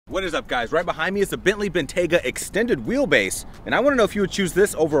What is up, guys? Right behind me is the Bentley Bentayga extended wheelbase, and I want to know if you would choose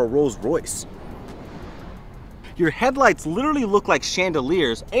this over a Rolls Royce. Your headlights literally look like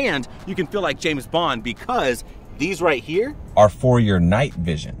chandeliers, and you can feel like James Bond because these right here are for your night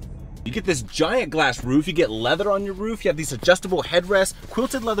vision. You get this giant glass roof, you get leather on your roof, you have these adjustable headrests,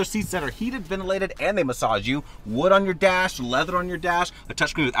 quilted leather seats that are heated, ventilated, and they massage you, wood on your dash, leather on your dash, a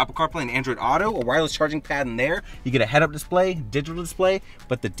touchscreen with Apple CarPlay and Android Auto, a wireless charging pad in there, you get a head-up display, digital display,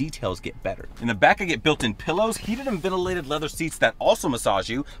 but the details get better. In the back I get built-in pillows, heated and ventilated leather seats that also massage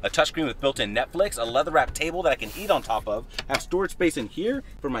you, a touchscreen with built-in Netflix, a leather-wrapped table that I can eat on top of, I have storage space in here.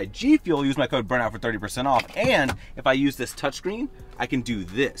 For my G Fuel, use my code BURNOUT for 30% off, and if I use this touchscreen, I can do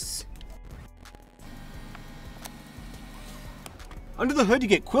this. Under the hood, you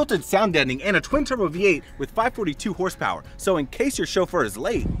get quilted sound deadening and a twin-turbo V8 with 542 horsepower. So in case your chauffeur is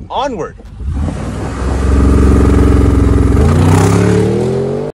late, onward!